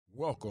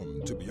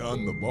Welcome to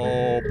Beyond the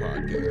Ball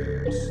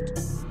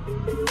podcast.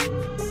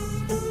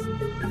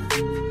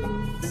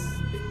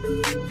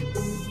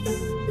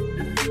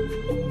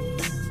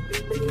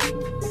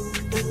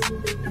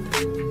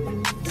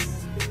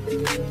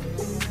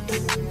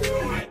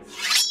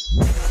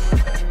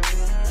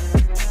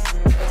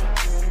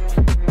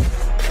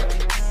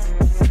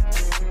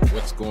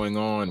 What's going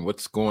on?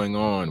 What's going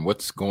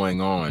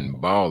on,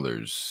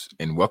 ballers?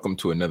 And welcome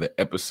to another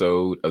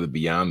episode of the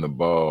Beyond the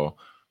Ball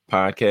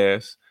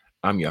podcast.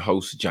 I'm your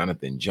host,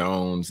 Jonathan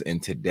Jones,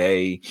 and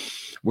today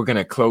we're going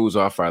to close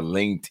off our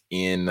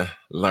LinkedIn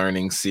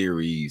learning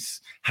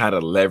series, how to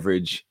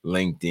leverage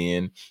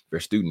LinkedIn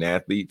for student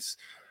athletes.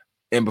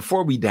 And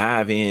before we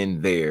dive in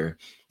there,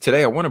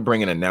 today I want to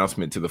bring an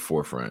announcement to the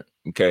forefront,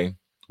 okay?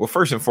 Well,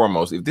 first and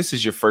foremost, if this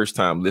is your first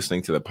time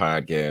listening to the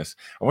podcast,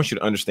 I want you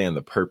to understand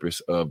the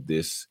purpose of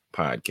this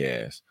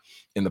podcast.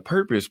 And the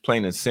purpose,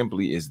 plain and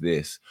simply, is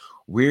this.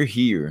 We're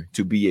here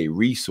to be a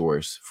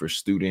resource for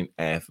student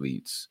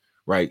athletes,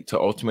 right? To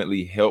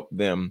ultimately help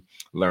them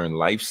learn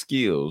life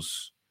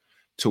skills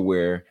to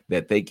where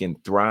that they can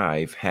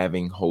thrive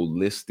having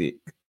holistic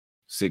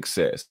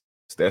success.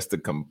 That's the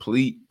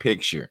complete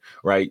picture,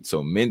 right?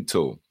 So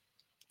mental,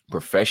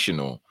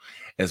 professional,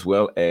 as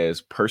well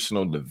as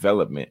personal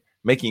development,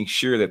 making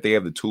sure that they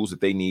have the tools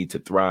that they need to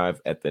thrive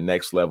at the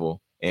next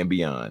level and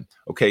beyond.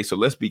 Okay, so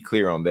let's be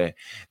clear on that.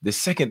 The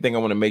second thing I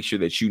want to make sure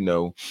that you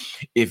know,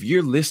 if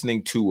you're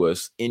listening to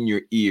us in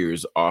your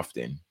ears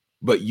often,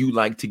 but you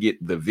like to get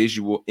the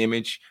visual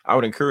image, I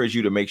would encourage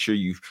you to make sure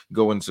you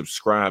go and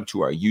subscribe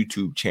to our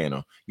YouTube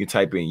channel. You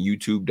type in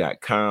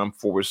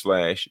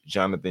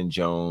youtube.com/Jonathan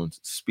Jones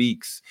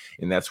Speaks,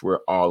 and that's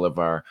where all of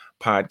our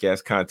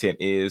podcast content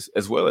is,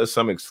 as well as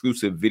some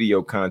exclusive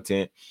video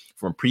content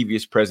from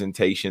previous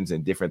presentations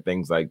and different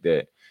things like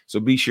that.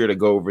 So be sure to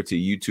go over to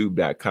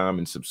youtube.com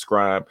and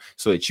subscribe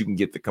so that you can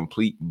get the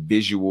complete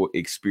visual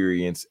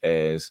experience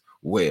as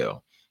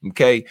well.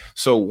 Okay,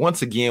 so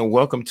once again,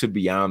 welcome to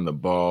Beyond the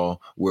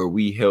Ball, where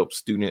we help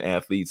student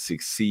athletes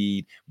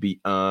succeed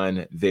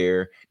beyond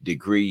their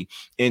degree.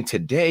 And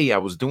today I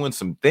was doing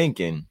some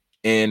thinking,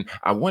 and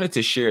I wanted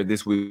to share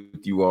this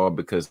with you all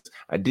because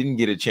I didn't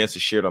get a chance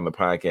to share it on the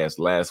podcast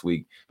last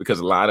week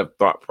because a lot of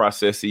thought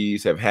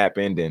processes have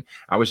happened, and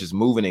I was just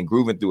moving and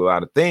grooving through a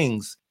lot of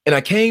things. And I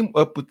came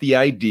up with the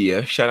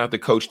idea, shout out to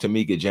Coach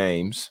Tamika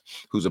James,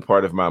 who's a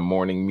part of my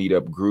morning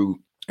meetup group.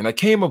 And I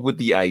came up with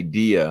the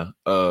idea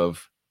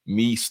of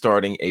me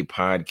starting a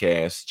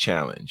podcast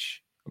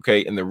challenge.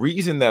 Okay. And the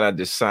reason that I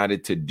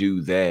decided to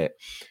do that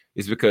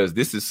is because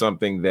this is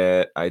something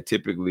that I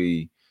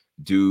typically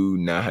do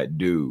not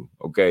do.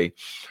 Okay.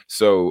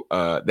 So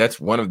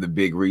that's one of the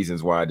big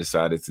reasons why I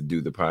decided to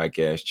do the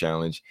podcast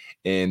challenge.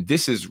 And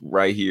this is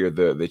right here,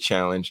 the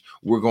challenge.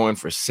 We're going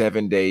for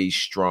 7 days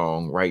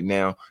strong right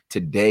now.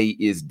 Today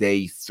is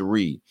day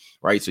 3,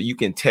 right? So you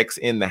can text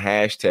in the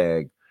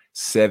hashtag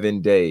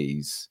 7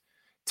 days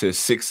to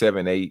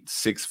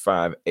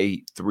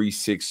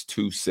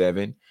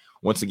 678-658-3627.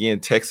 Once again,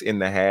 text in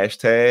the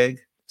hashtag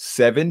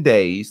 7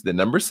 days, the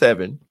number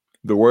 7,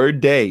 the word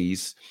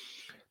days,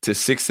 to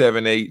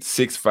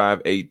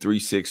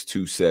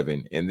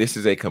 678-658-3627. And this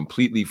is a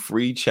completely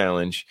free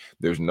challenge.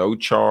 There's no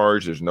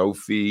charge, there's no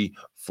fee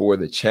for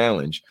the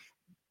challenge.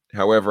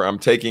 However, I'm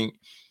taking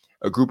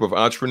a group of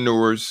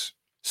entrepreneurs,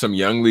 some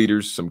young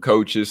leaders, some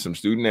coaches, some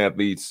student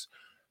athletes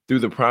through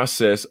the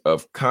process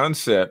of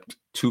concept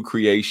to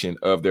creation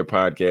of their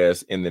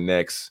podcast in the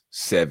next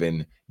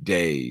 7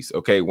 days.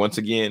 Okay, once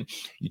again,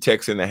 you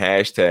text in the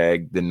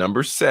hashtag, the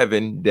number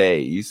 7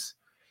 days,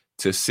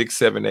 to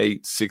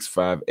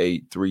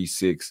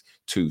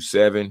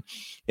 678-658-3627.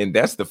 And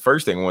that's the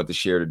first thing I want to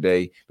share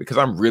today because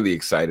I'm really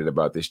excited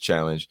about this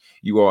challenge.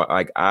 You all,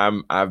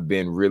 I've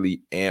been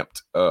really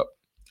amped up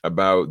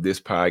about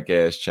this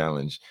podcast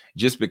challenge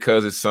just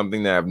because it's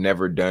something that I've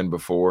never done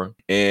before.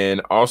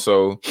 And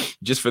also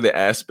just for the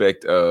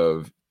aspect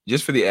of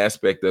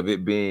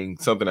it being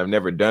something I've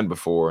never done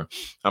before,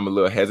 I'm a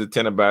little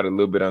hesitant about it, a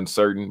little bit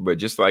uncertain, but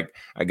just like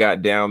I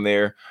got down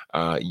there,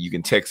 you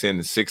can text in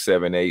the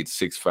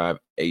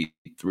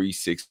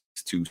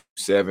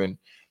 678-658-3627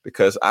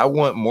 because I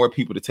want more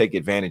people to take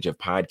advantage of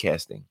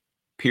podcasting,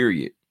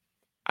 period.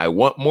 I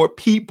want more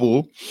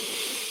people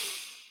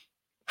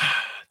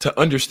to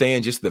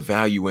understand just the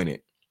value in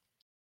it.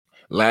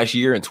 Last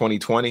year in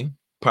 2020,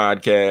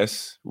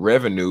 podcast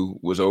revenue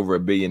was over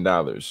 $1 billion.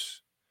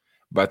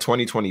 By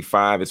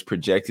 2025, it's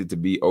projected to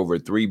be over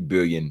 $3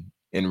 billion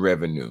in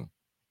revenue.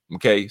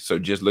 Okay, so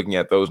just looking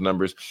at those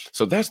numbers.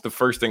 So that's the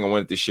first thing I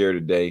wanted to share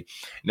today.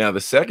 Now, the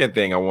second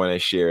thing I want to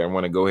share, I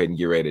want to go ahead and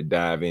get ready to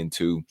dive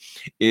into,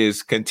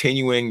 is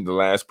continuing the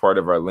last part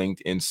of our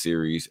LinkedIn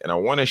series. And I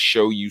want to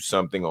show you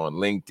something on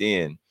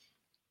LinkedIn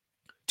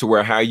to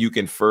where how you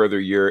can further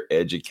your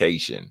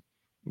education.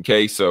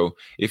 Okay, so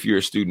if you're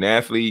a student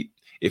athlete,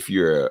 if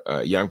you're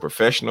a young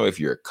professional, if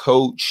you're a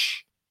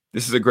coach,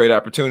 this is a great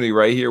opportunity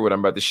right here, what I'm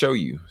about to show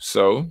you.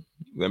 So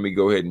let me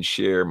go ahead and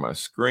share my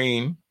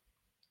screen.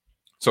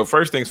 So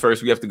first things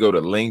first, we have to go to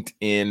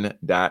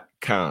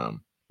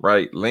linkedin.com,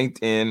 right?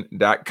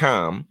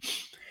 LinkedIn.com.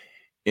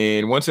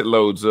 And once it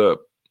loads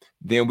up,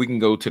 then we can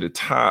go to the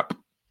top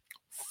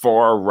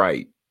far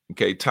right.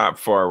 Okay, top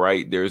far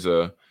right. There's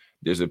a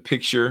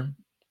picture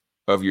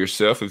of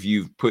yourself. If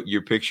you've put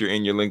your picture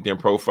in your LinkedIn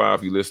profile,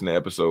 if you listen to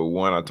episode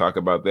 1, I talk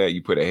about that.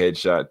 You put a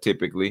headshot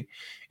typically,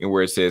 and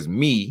where it says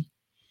me,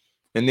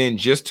 and then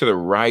just to the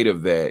right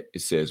of that,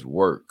 it says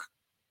work.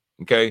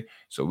 Okay,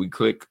 so we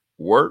click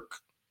work,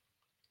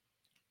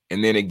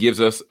 and then it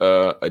gives us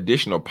a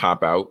additional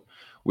pop out,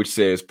 which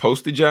says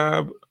post a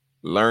job,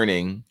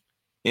 learning,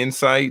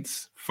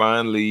 insights,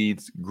 find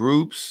leads,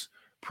 groups,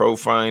 pro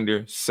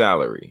finder,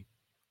 salary.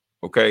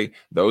 Okay,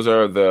 those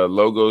are the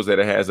logos that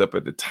it has up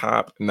at the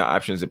top and the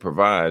options it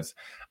provides.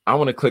 I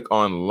want to click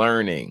on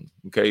learning.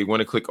 Okay, you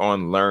want to click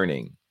on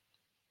learning.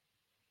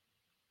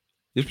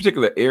 This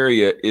particular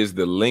area is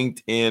the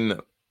LinkedIn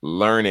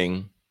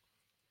learning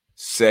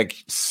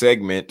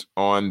segment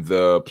on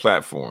the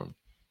platform.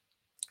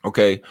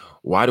 Okay,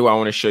 why do I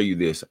want to show you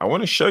this? I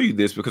want to show you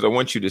this because I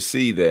want you to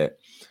see that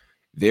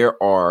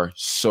there are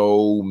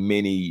so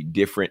many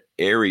different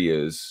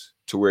areas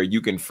to where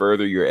you can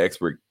further your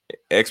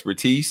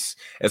expertise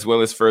as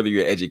well as further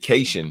your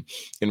education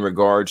in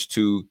regards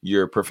to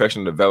your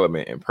professional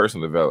development and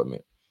personal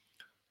development.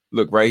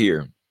 Look right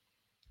here.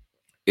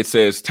 It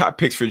says top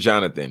picks for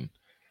Jonathan,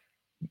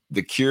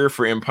 the cure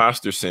for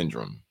imposter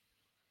syndrome.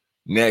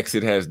 Next,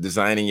 it has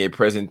designing a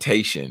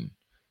presentation.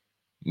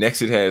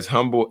 Next, it has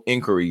humble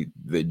inquiry,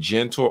 the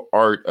gentle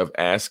art of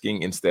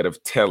asking instead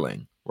of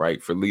telling,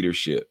 right? For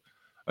leadership.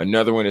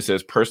 Another one, it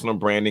says personal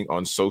branding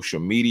on social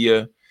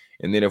media.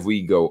 And then if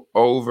we go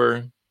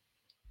over,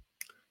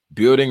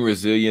 building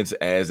resilience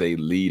as a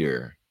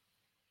leader,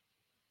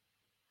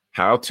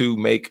 how to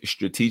make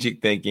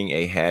strategic thinking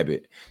a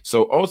habit.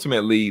 So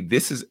ultimately,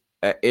 this is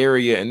an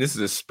area and this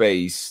is a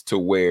space to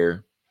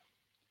where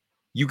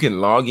you can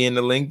log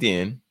into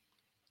LinkedIn.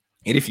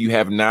 And if you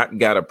have not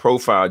got a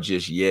profile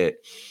just yet,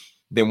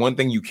 then one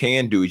thing you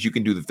can do is you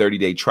can do the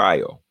 30-day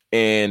trial.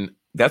 And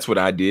that's what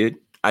I did.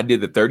 I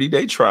did the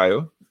 30-day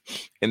trial.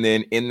 And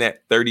then in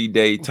that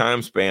 30-day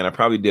time span, I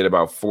probably did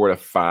about 4 to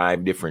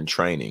 5 different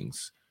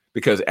trainings.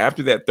 Because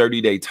after that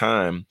 30-day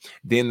time,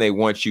 then they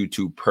want you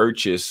to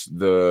purchase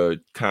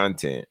the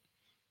content.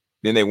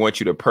 Then they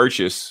want you to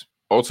purchase,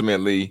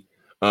 ultimately,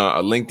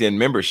 a LinkedIn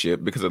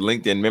membership, because a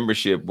LinkedIn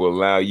membership will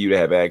allow you to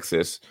have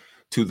access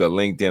to the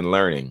LinkedIn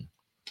learning.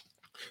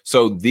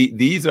 So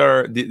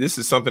this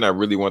is something I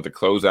really want to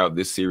close out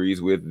this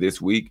series with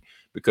this week,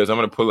 because I'm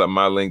going to pull up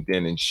my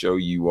LinkedIn and show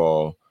you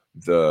all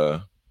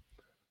I'm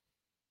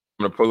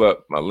going to pull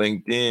up my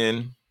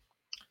LinkedIn,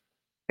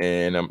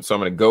 and I'm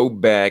going to go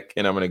back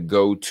and I'm going to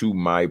go to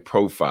my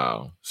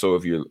profile. So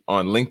if you're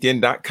on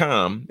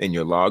LinkedIn.com and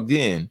you're logged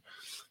in,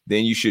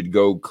 then you should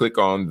go click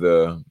on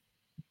the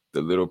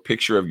little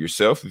picture of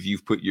yourself if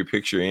you've put your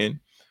picture in,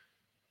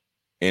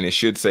 and it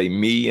should say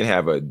me and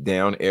have a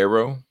down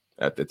arrow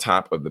at the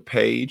top of the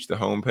page, the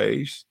home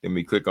page. Then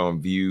we click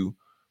on view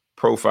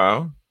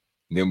profile.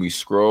 Then we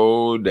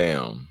scroll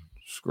down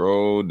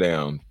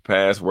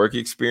past work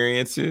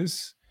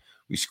experiences.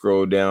 We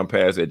scroll down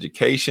past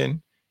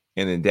education.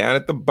 And then down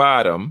at the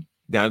bottom,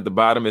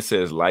 it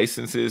says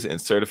licenses and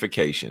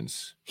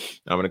certifications.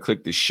 I'm going to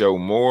click the show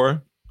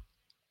more.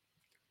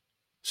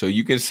 So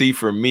you can see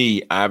for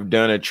me, I've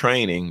done a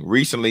training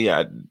recently.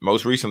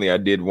 Most recently, I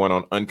did one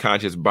on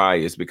unconscious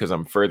bias because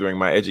I'm furthering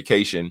my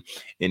education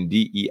in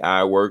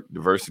DEI work,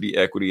 diversity,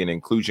 equity, and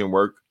inclusion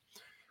work.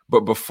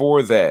 But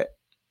before that,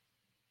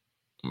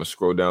 I'm going to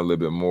scroll down a little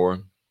bit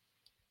more.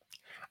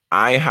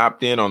 I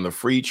hopped in on the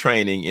free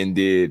training and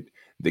did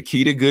the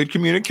key to good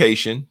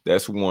communication.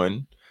 That's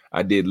 1.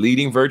 I did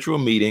leading virtual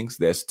meetings.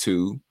 That's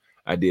 2.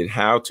 I did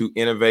how to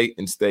innovate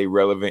and stay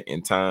relevant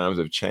in times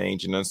of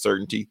change and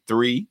uncertainty.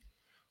 3.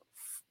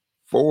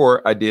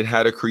 4, I did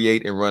how to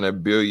create and run a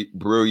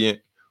brilliant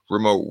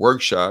remote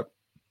workshop.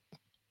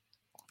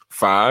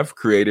 5,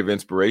 creative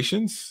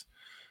inspirations,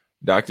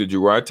 Dr.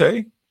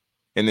 Duarte.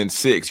 And then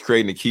 6,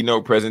 creating a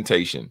keynote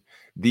presentation.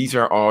 These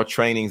are all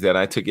trainings that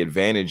I took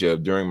advantage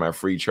of during my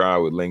free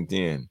trial with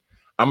LinkedIn.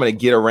 I'm going to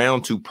get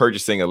around to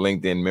purchasing a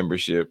LinkedIn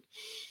membership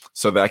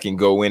so that I can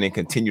go in and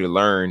continue to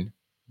learn.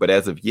 But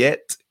as of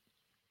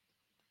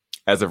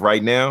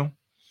right now,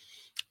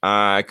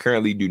 I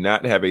currently do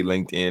not have a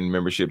LinkedIn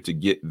membership to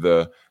get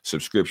the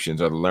subscriptions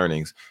or the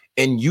learnings.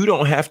 And you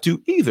don't have to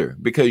either,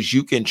 because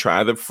you can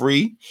try the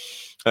free.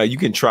 You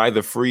can try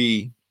the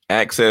free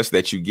access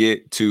that you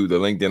get to the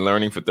LinkedIn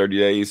learning for 30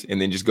 days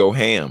and then just go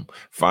ham.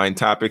 Find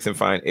topics and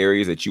find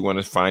areas that you want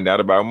to find out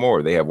about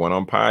more. They have one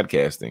on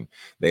podcasting.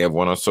 They have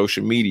one on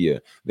social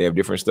media. They have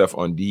different stuff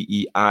on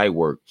DEI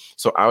work.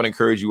 So I would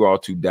encourage you all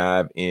to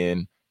dive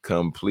in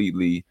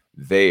completely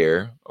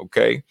there.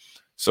 Okay.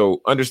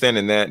 So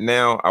understanding that,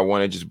 now I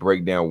want to just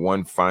break down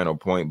one final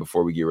point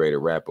before we get ready to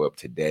wrap up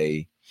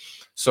today.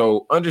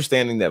 So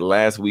understanding that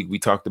last week we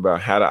talked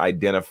about how to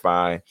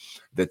identify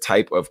the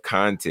type of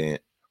content,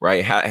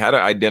 right? How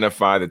to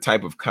identify the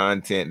type of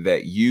content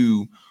that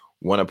you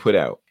want to put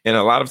out. And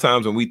a lot of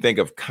times when we think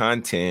of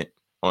content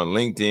on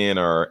LinkedIn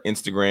or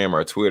Instagram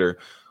or Twitter,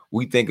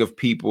 We think of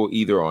people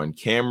either on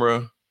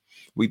camera.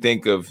 We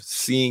think of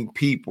seeing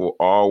people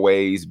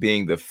always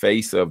being the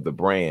face of the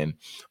brand.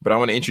 But I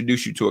want to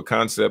introduce you to a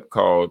concept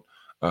called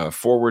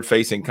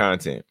forward-facing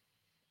content.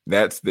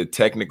 That's the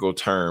technical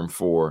term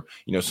for,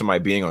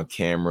 somebody being on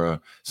camera,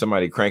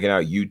 somebody cranking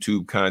out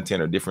YouTube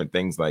content or different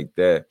things like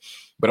that.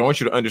 But I want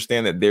you to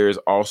understand that there's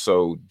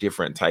also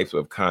different types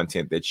of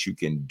content that you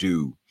can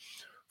do.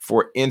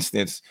 For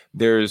instance,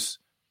 there's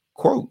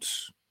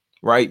quotes,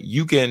 right?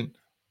 You can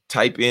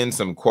type in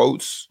some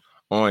quotes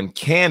on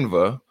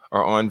Canva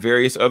or on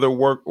various other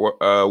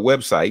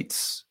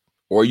websites,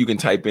 or you can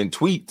type in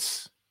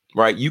tweets,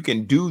 right? You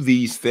can do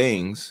these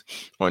things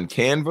on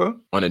Canva,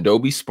 on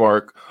Adobe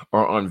Spark,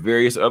 or on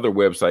various other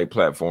website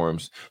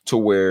platforms to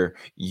where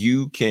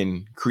you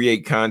can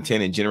create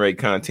content and generate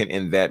content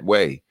in that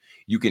way.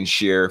 You can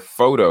share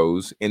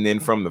photos, and then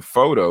from the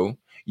photo,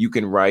 you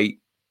can write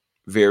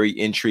very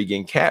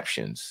intriguing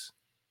captions.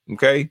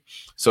 Okay.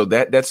 So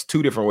that's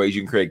two different ways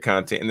you can create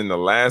content. And then the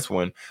last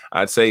one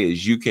I'd say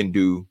is you can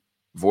do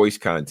voice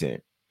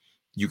content.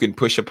 You can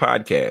push a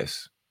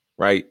podcast,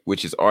 right?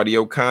 Which is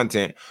audio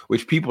content,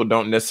 which people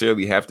don't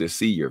necessarily have to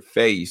see your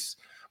face,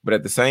 but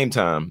at the same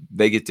time,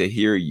 they get to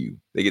hear you.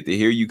 They get to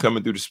hear you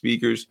coming through the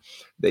speakers.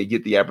 They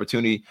get the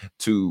opportunity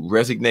to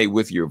resonate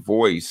with your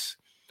voice.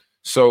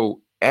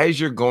 So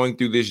as you're going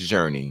through this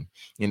journey,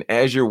 and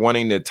as you're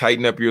wanting to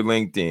tighten up your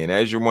LinkedIn,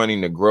 as you're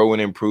wanting to grow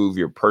and improve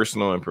your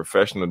personal and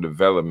professional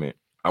development,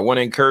 I want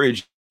to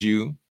encourage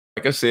you.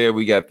 Like I said,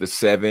 we got the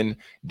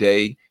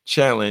 7-day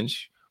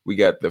challenge. We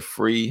got the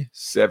free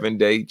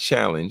 7-day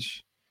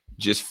challenge.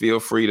 Just feel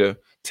free to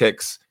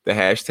text the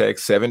hashtag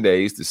 7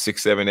 days to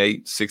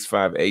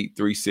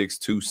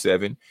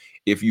 678-658-3627.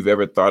 If you've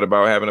ever thought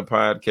about having a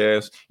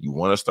podcast, you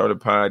want to start a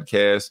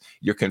podcast,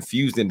 you're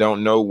confused and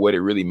don't know what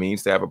it really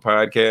means to have a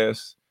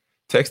podcast,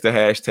 text the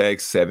hashtag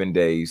 7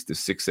 days to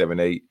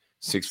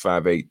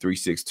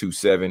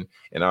 678-658-3627,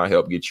 and I'll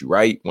help get you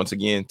right. Once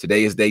again,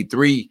 today is day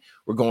 3.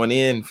 We're going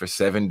in for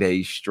 7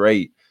 days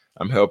straight.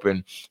 I'm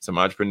helping some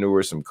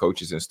entrepreneurs, some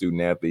coaches, and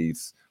student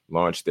athletes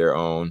launch their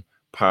own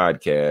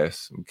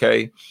podcasts.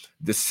 Okay.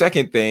 The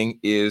second thing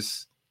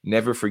is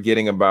never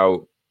forgetting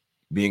about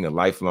being a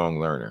lifelong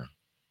learner.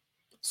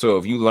 So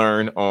if you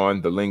learn on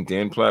the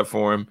LinkedIn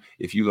platform,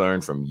 if you learn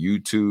from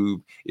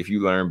YouTube, if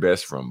you learn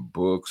best from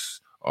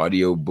books,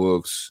 audio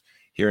books,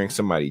 hearing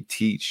somebody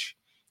teach,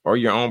 or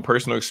your own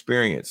personal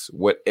experience,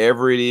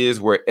 whatever it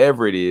is,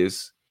 wherever it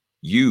is,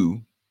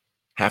 you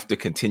have to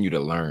continue to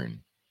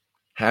learn.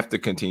 Have to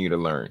continue to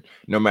learn,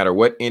 no matter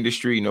what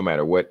industry, no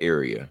matter what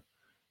area,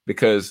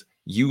 because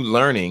you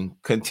learning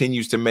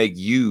continues to make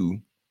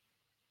you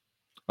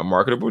a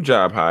marketable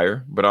job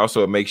hire, but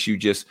also it makes you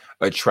just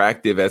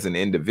attractive as an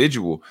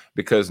individual,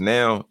 because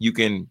now you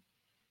can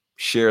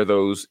share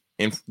those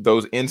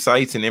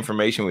insights and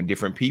information with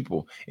different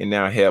people and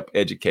now help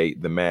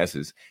educate the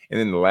masses. And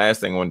then the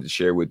last thing I wanted to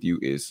share with you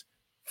is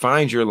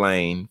find your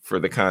lane for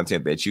the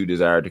content that you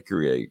desire to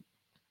create.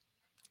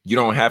 You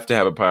don't have to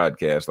have a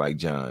podcast like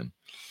John.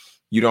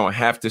 You don't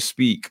have to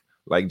speak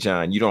like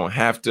John. You don't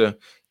have to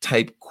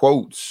type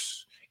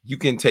quotes. You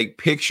can take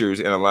pictures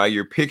and allow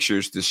your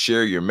pictures to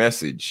share your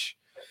message.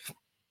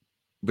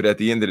 But at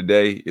the end of the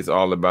day, it's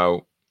all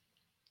about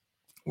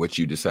what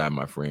you decide,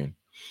 my friend.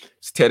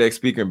 It's TEDx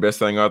speaker and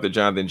best-selling author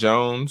Jonathan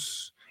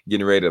Jones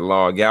getting ready to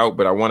log out.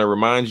 But I want to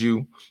remind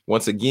you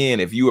once again,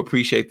 if you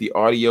appreciate the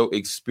audio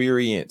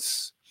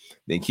experience,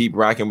 then keep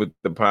rocking with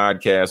the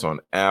podcast on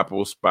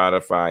Apple,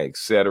 Spotify,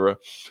 etc.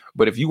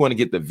 But if you want to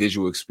get the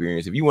visual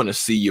experience, if you want to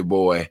see your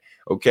boy,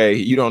 okay,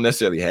 you don't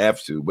necessarily have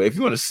to, but if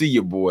you want to see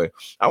your boy,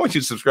 I want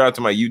you to subscribe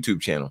to my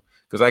YouTube channel.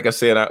 Because like I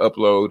said, I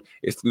upload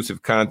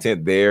exclusive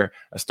content there.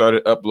 I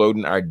started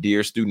uploading our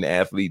Dear Student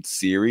Athlete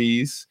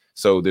series.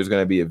 So there's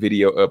going to be a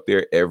video up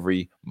there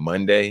every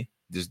Monday.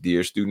 This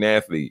Dear Student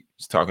Athlete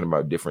is talking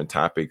about different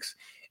topics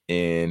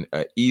in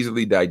an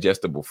easily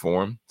digestible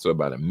form. So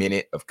about a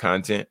minute of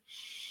content.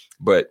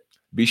 But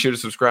be sure to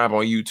subscribe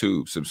on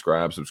YouTube.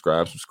 Subscribe.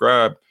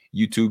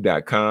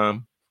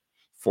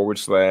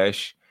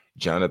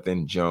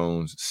 YouTube.com/Jonathan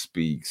Jones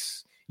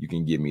Speaks. You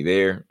can get me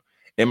there.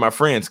 And my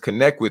friends,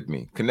 connect with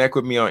me. Connect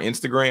with me on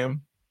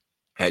Instagram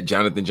at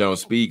Jonathan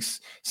Jones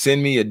Speaks.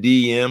 Send me a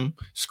DM,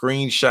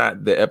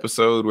 screenshot the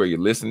episode where you're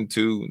listening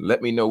to.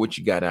 Let me know what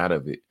you got out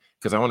of it,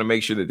 because I want to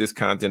make sure that this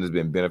content has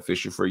been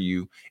beneficial for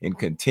you and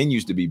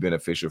continues to be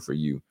beneficial for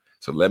you.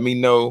 So let me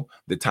know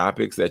the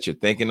topics that you're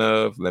thinking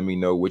of. Let me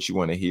know what you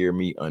want to hear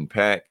me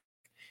unpack,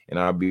 and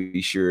I'll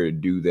be sure to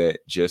do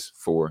that just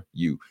for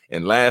you.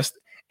 And last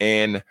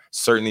and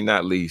certainly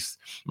not least,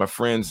 my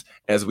friends,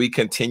 as we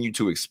continue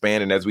to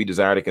expand and as we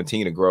desire to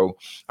continue to grow,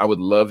 I would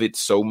love it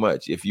so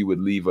much if you would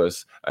leave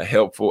us a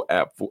helpful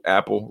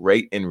Apple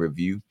rate and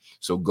review.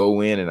 So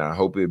go in, and I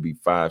hope it'll be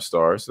 5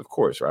 stars. Of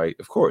course, right?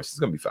 Of course, it's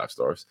going to be 5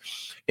 stars.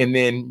 And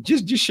then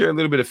just share a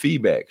little bit of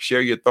feedback.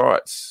 Share your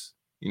thoughts.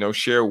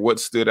 Share what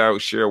stood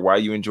out, share why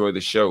you enjoy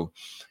the show.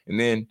 And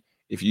then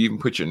if you even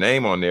put your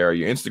name on there or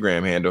your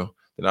Instagram handle,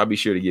 then I'll be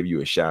sure to give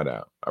you a shout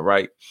out. All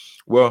right.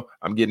 Well,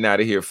 I'm getting out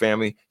of here,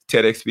 family.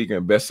 TEDx speaker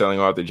and best-selling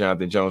author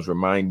Jonathan Jones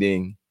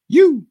reminding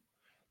you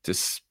to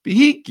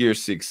speak your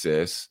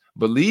success,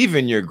 believe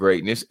in your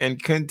greatness,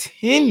 and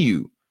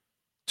continue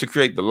to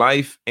create the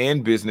life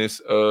and business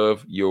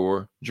of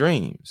your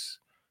dreams.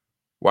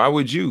 Why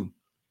would you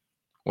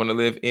want to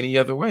live any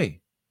other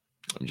way?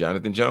 I'm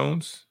Jonathan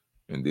Jones,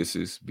 and this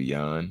is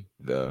Beyond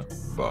the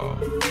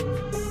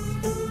Ball.